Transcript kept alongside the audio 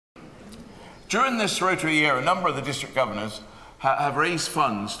During this Rotary year, a number of the district governors have raised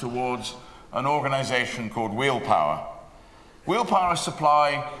funds towards an organisation called WheelPower. WheelPower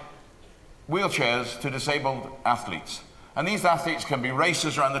supply wheelchairs to disabled athletes. And these athletes can be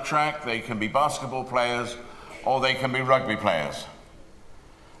racers around the track, they can be basketball players, or they can be rugby players.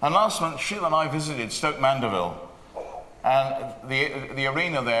 And last month, Sheila and I visited Stoke Mandeville, and the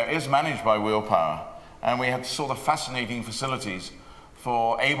arena there is managed by WheelPower, and we saw the fascinating facilities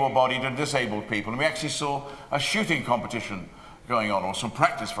for able-bodied and disabled people. And we actually saw a shooting competition going on, or some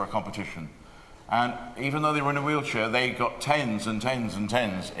practice for a competition. And even though they were in a wheelchair, they got tens and tens and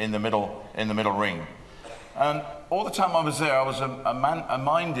tens in the middle ring. And all the time I was there, I was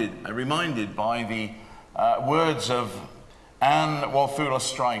reminded by the words of Anne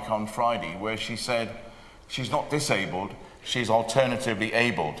Walfula-Strike on Friday, where she said, she's not disabled, she's alternatively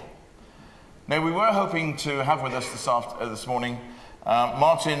abled. Now, we were hoping to have with us this morning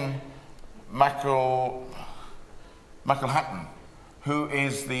Martin McElhatton, who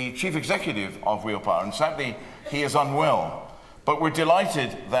is the Chief Executive of WheelPower, and sadly, he is unwell. But we're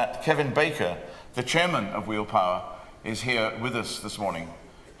delighted that Kevin Baker, the Chairman of WheelPower, is here with us this morning.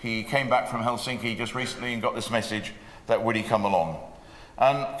 He came back from Helsinki just recently and got this message that would he come along.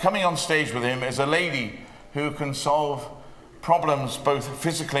 And coming on stage with him is a lady who can solve problems both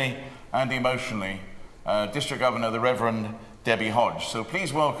physically and emotionally, District Governor, the Reverend Debbie Hodge. So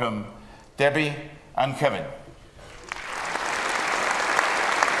please welcome Debbie and Kevin.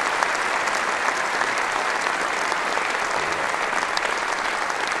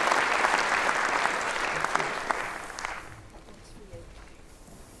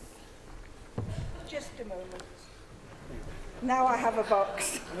 Just a moment. Now I have a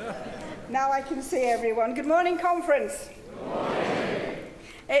box. Now I can see everyone. Good morning, conference. Good morning.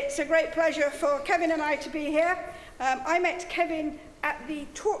 It's a great pleasure for Kevin and I to be here. I met Kevin at the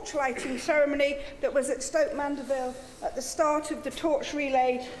torch lighting ceremony that was at Stoke Mandeville at the start of the torch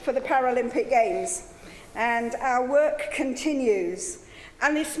relay for the Paralympic Games. And our work continues.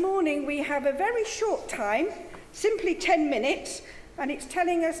 And this morning we have a very short time, simply 10 minutes, and it's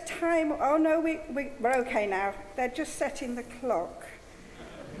telling us time. Oh no, we're okay now. They're just setting the clock.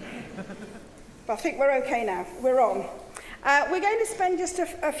 But I think we're okay now. We're on. We're going to spend just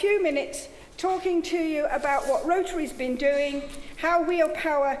a few minutes talking to you about what Rotary's been doing, how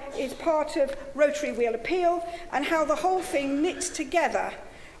WheelPower is part of Rotary Wheel Appeal, and how the whole thing knits together,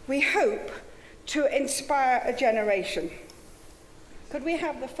 we hope, to inspire a generation. Could we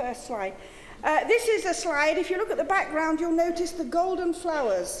have the first slide? This is a slide. If you look at the background, you'll notice the golden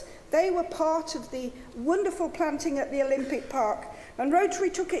flowers. They were part of the wonderful planting at the Olympic Park, and Rotary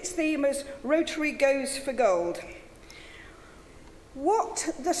took its theme as Rotary Goes for Gold. One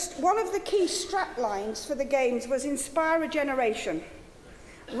of the key strap lines for the Games was inspire a generation.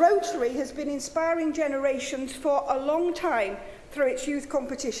 Rotary has been inspiring generations for a long time through its youth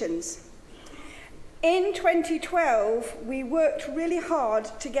competitions. In 2012, we worked really hard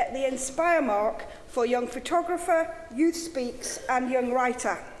to get the Inspire mark for Young Photographer, Youth Speaks and Young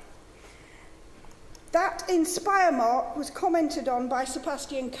Writer. That Inspire mark was commented on by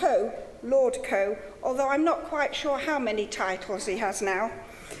Sebastian Coe, Lord Coe, although I'm not quite sure how many titles he has now.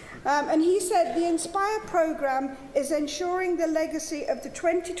 And he said, the Inspire programme is ensuring the legacy of the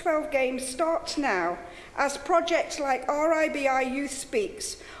 2012 Games starts now, as projects like RIBI Youth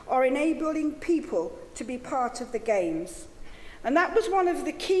Speaks are enabling people to be part of the Games. And that was one of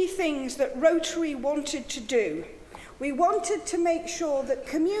the key things that Rotary wanted to do. We wanted to make sure that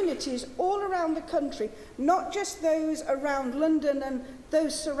communities all around the country, not just those around London and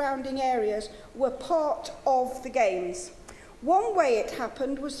those surrounding areas, were part of the Games. One way it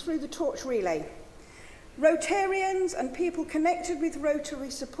happened was through the torch relay. Rotarians and people connected with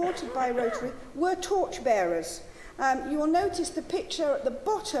Rotary, supported by Rotary, were torch bearers. You will notice the picture at the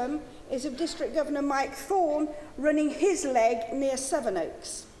bottom is of District Governor Mike Thorne running his leg near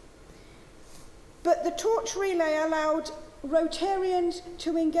Sevenoaks. But the torch relay allowed Rotarians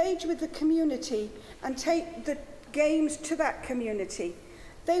to engage with the community and take the Games to that community.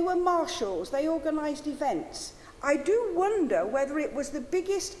 They were marshals, they organised events. I do wonder whether it was the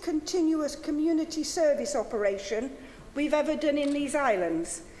biggest continuous community service operation we've ever done in these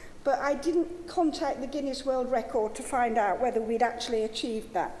islands, but I didn't contact the Guinness World Record to find out whether we'd actually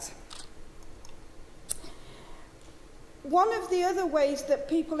achieved that. One of the other ways that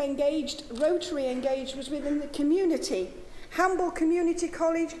people engaged, Rotary engaged, was within the community. Hamble Community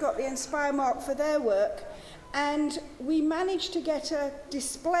College got the Inspire mark for their work, and we managed to get a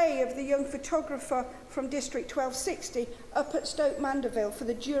display of the Young Photographer from District 1260 up at Stoke Mandeville for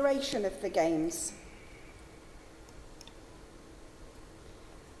the duration of the Games.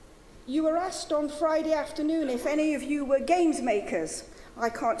 You were asked on Friday afternoon if any of you were games makers. I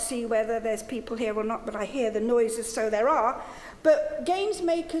can't see whether there's people here or not, but I hear the noises, so there are. But games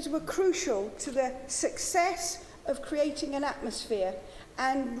makers were crucial to the success of creating an atmosphere,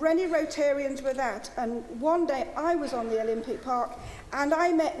 and many Rotarians were that. And one day I was on the Olympic Park and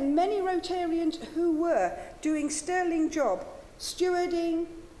I met many Rotarians who were doing sterling job, stewarding,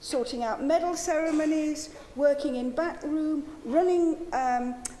 sorting out medal ceremonies, working in back room, running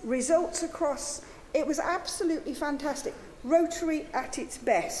results across. It was absolutely fantastic. Rotary at its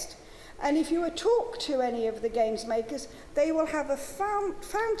best. And if you were to talk to any of the games makers, they will have a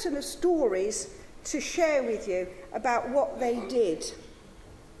fountain of stories to share with you about what they did.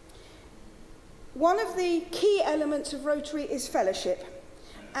 One of the key elements of Rotary is fellowship.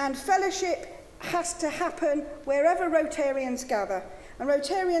 And fellowship has to happen wherever Rotarians gather. And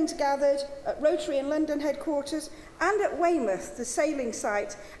Rotarians gathered at Rotary in London headquarters and at Weymouth, the sailing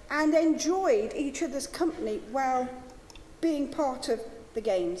site, and enjoyed each other's company while being part of the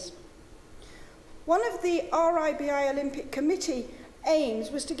Games. One of the RIBI Olympic Committee aims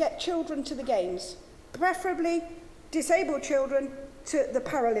was to get children to the Games, preferably disabled children to the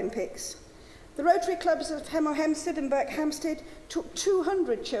Paralympics. The Rotary clubs of Hemel Hempstead and Berkhamsted took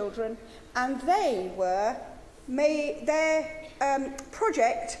 200 children, and their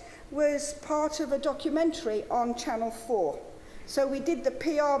project was part of a documentary on Channel 4. So we did the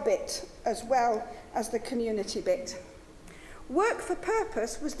PR bit as well as the community bit. Work for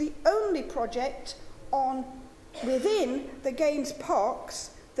Purpose was the only project within the Games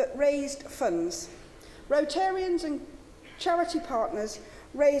parks that raised funds. Rotarians and charity partners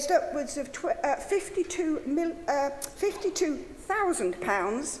raised upwards of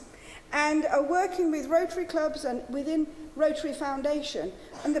 £52,000 and are working with Rotary clubs and within Rotary Foundation.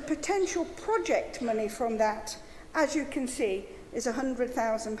 And the potential project money from that, as you can see, is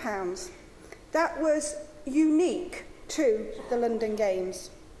 £100,000. That was unique to the London Games.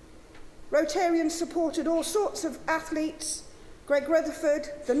 Rotarians supported all sorts of athletes, Greg Rutherford,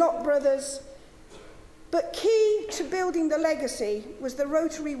 the Knott brothers, but key to building the legacy was the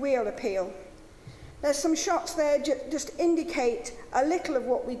Rotary Wheel Appeal. There's some shots there just indicate a little of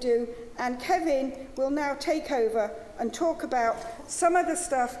what we do, and Kevin will now take over and talk about some of the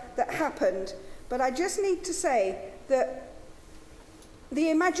stuff that happened. But I just need to say that the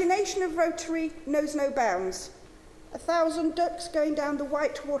imagination of Rotary knows no bounds. 1,000 ducks going down the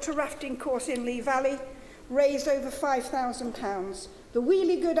whitewater rafting course in Lee Valley raised over £5,000. The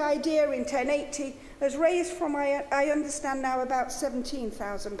Wheelie Good idea in 1080 has raised from, I understand now, about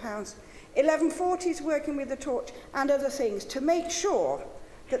 £17,000. 1140s working with the torch and other things to make sure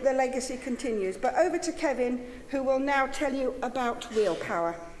that the legacy continues. But over to Kevin, who will now tell you about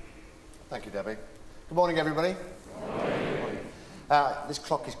WheelPower. Thank you, Debbie. Good morning, everybody. Good morning. This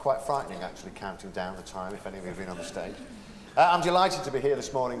clock is quite frightening, actually, counting down the time, if any of you have been on the stage. I'm delighted to be here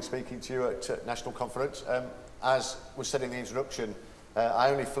this morning speaking to you at National Conference. As was said in the introduction, I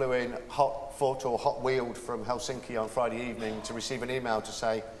only flew in hot-foot or hot-wheeled from Helsinki on Friday evening to receive an email to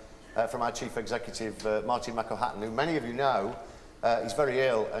say from our Chief Executive, Martin McElhatton, who many of you know, he's very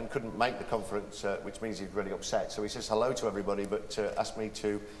ill and couldn't make the conference, which means he's really upset. So he says hello to everybody, but asked me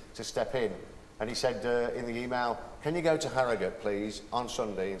to step in. And he said in the email, can you go to Harrogate, please, on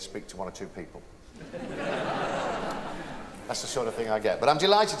Sunday and speak to one or two people? That's the sort of thing I get. But I'm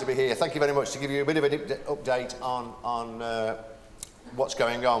delighted to be here. Thank you very much, to give you a bit of an update on what's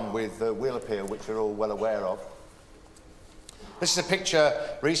going on with the Wheel Appeal, which you're all well aware of. This is a picture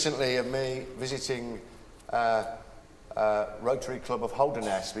recently of me visiting Rotary Club of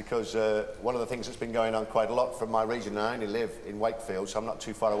Holderness, because one of the things that's been going on quite a lot from my region, and I only live in Wakefield, so I'm not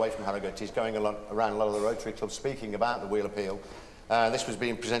too far away from Harrogate, is going around a lot of the Rotary clubs speaking about the Wheel Appeal. This was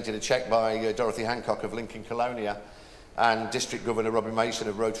being presented a cheque by Dorothy Hancock of Lincoln Colonia and District Governor Robin Mason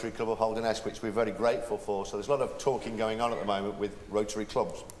of Rotary Club of Holderness, which we're very grateful for. So there's a lot of talking going on at the moment with Rotary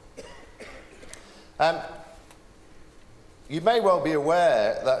clubs. You may well be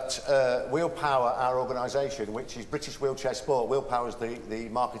aware that WheelPower, our organisation, which is British Wheelchair Sport, WheelPower is the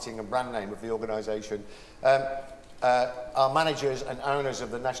marketing and brand name of the organisation, are managers and owners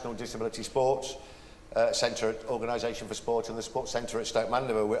of the National Disability Sports Centre, Organisation for Sport, and the Sports Centre at Stoke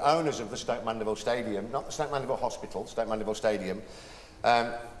Mandeville. We're owners of the Stoke Mandeville Stadium, not the Stoke Mandeville Hospital, Stoke Mandeville Stadium,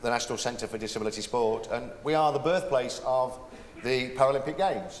 the National Centre for Disability Sport, and we are the birthplace of the Paralympic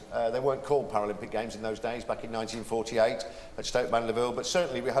Games. They weren't called Paralympic Games in those days, back in 1948 at Stoke Mandeville, but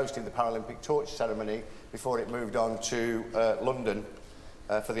certainly we hosted the Paralympic torch ceremony before it moved on to London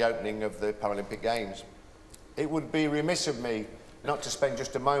for the opening of the Paralympic Games. It would be remiss of me not to spend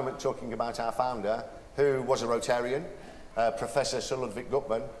just a moment talking about our founder, who was a Rotarian, Professor Sir Ludwig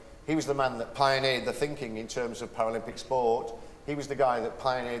Gutmann, He was the man that pioneered the thinking in terms of Paralympic sport. He was the guy that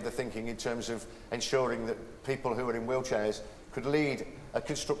pioneered the thinking in terms of ensuring that people who were in wheelchairs could lead a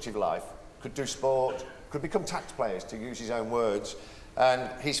constructive life, could do sport, could become tax players, to use his own words. And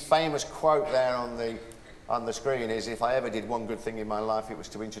his famous quote there on the screen is, "If I ever did one good thing in my life, it was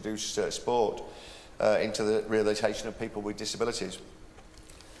to introduce sport into the rehabilitation of people with disabilities."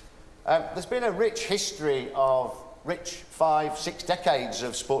 There's been a rich history of 5-6 decades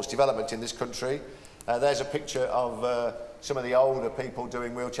of sports development in this country. There's a picture of some of the older people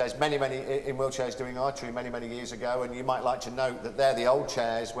doing wheelchairs, many in wheelchairs doing archery many years ago, and you might like to note that they're the old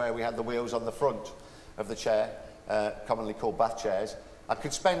chairs where we had the wheels on the front of the chair, commonly called bath chairs. I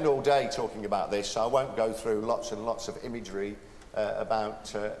could spend all day talking about this, so I won't go through lots and lots of imagery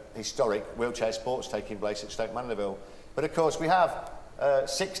about historic wheelchair sports taking place at Stoke Mandeville. But of course we have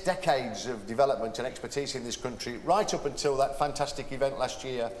 6 decades of development and expertise in this country, right up until that fantastic event last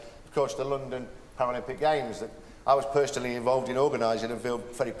year, of course the London Paralympic Games, that I was personally involved in organising and feel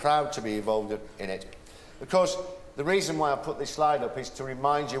very proud to be involved in it. Of course, the reason why I put this slide up is to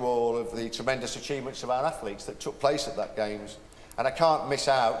remind you all of the tremendous achievements of our athletes that took place at that Games. And I can't miss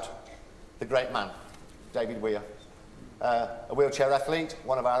out the great man, David Weir, a wheelchair athlete,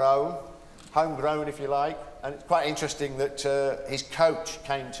 one of our own, homegrown if you like. And it's quite interesting that his coach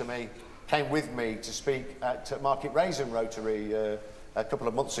came with me to speak at Market Raisin Rotary a couple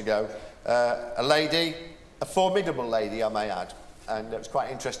of months ago. A lady, a formidable lady, I may add. And it was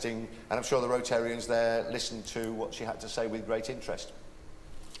quite interesting, and I'm sure the Rotarians there listened to what she had to say with great interest.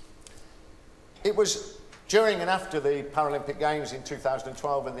 It was during and after the Paralympic Games in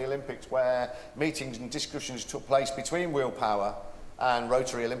 2012 and the Olympics where meetings and discussions took place between WheelPower and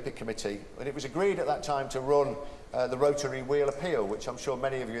Rotary Olympic Committee, and it was agreed at that time to run the Rotary Wheel Appeal, which I'm sure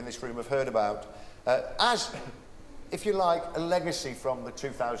many of you in this room have heard about, as, if you like, a legacy from the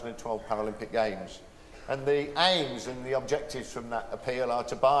 2012 Paralympic Games. And the aims and the objectives from that appeal are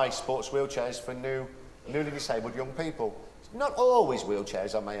to buy sports wheelchairs for newly disabled young people. It's not always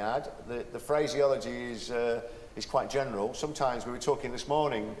wheelchairs, I may add. The phraseology is quite general. Sometimes, we were talking this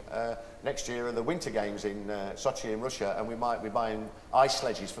morning, next year are the Winter Games in Sochi in Russia, and we might be buying ice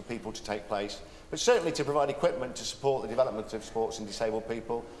sledges for people to take place. But certainly to provide equipment to support the development of sports and disabled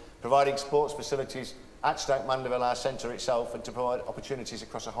people, providing sports facilities at Stoke Mandeville, our centre itself, and to provide opportunities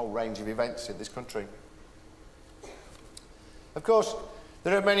across a whole range of events in this country. Of course,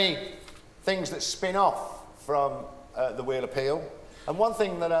 there are many things that spin off from the Wheel Appeal, and one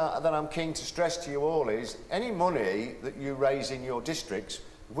thing that I'm keen to stress to you all is any money that you raise in your districts,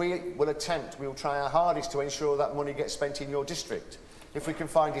 we will try our hardest to ensure that money gets spent in your district. If we can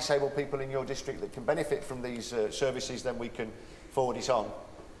find disabled people in your district that can benefit from these services, then we can forward it on.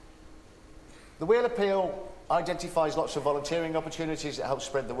 The Wheel Appeal identifies lots of volunteering opportunities. It helps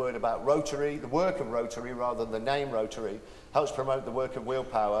spread the word about Rotary, the work of Rotary rather than the name Rotary, helps promote the work of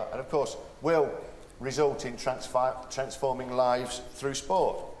WheelPower, and of course will result in transforming lives through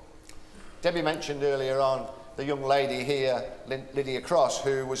sport. Debbie mentioned earlier on the young lady here, Lydia Cross,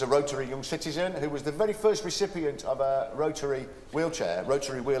 who was a Rotary young citizen, who was the very first recipient of a Rotary wheelchair,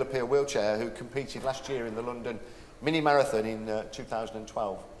 Rotary Wheel Appeal wheelchair, who competed last year in the London Mini Marathon in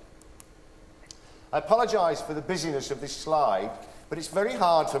 2012. I apologise for the busyness of this slide, but it's very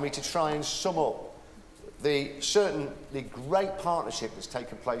hard for me to try and sum up the certainly great partnership that's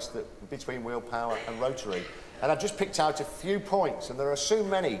taken place between WheelPower and Rotary. And I've just picked out a few points, and there are too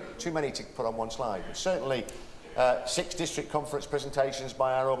many to put on one slide. But certainly 6 district conference presentations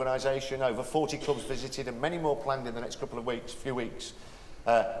by our organisation, over 40 clubs visited, and many more planned in the next few weeks.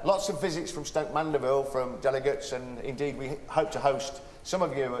 Lots of visits from Stoke Mandeville, from delegates, and indeed we hope to host some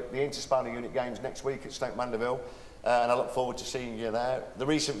of you at the Interspinal Unit Games next week at Stoke Mandeville. And I look forward to seeing you there. The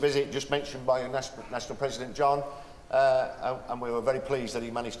recent visit just mentioned by your National President John, and we were very pleased that he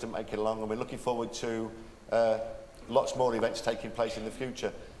managed to make it along, and we're looking forward to lots more events taking place in the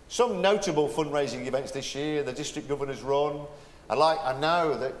future. Some notable fundraising events this year, the District Governor's Run. I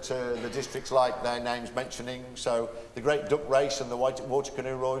know that the districts like their names mentioning, so the Great Duck Race and the Water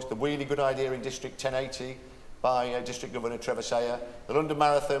Canoe Race, the Really Good Idea in District 1080, by District Governor Trevor Sayer, the London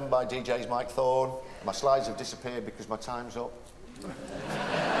Marathon by DJ's Mike Thorne. My slides have disappeared because my time's up.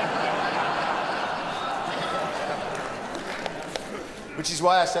 Which is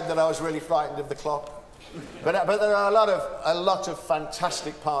why I said that I was really frightened of the clock. But there are a lot of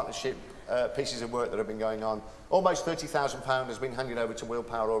fantastic partnership pieces of work that have been going on. Almost £30,000 has been handed over to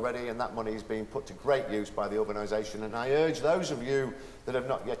WheelPower already, and that money is being put to great use by the organisation. And I urge those of you that have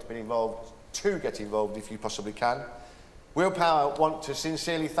not yet been involved to get involved if you possibly can. WheelPower want to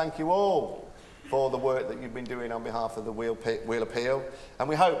sincerely thank you all for the work that you've been doing on behalf of the Wheel Appeal. And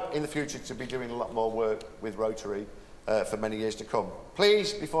we hope in the future to be doing a lot more work with Rotary for many years to come.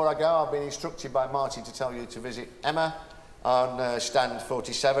 Please, before I go, I've been instructed by Marty to tell you to visit Emma on stand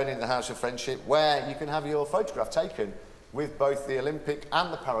 47 in the House of Friendship, where you can have your photograph taken with both the Olympic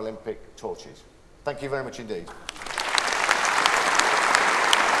and the Paralympic torches. Thank you very much indeed.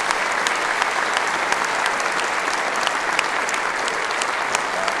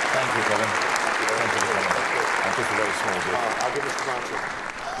 Thank you, Kevin. Thank you for coming. And just a very small bit. I'll give this to Martin.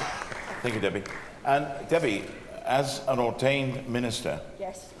 Thank you, Debbie. And Debbie, as an ordained minister,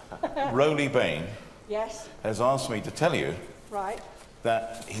 Yes. Rowley Bain Yes. has asked me to tell you Right.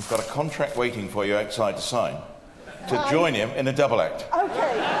 that he's got a contract waiting for you outside to sign to join him in a double act.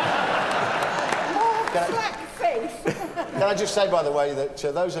 Okay. More black faith. Can I just say, by the way, that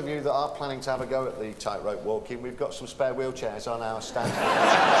those of you that are planning to have a go at the tightrope walking, we've got some spare wheelchairs on our stand.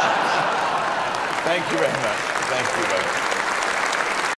 Thank you very much. Thank you both.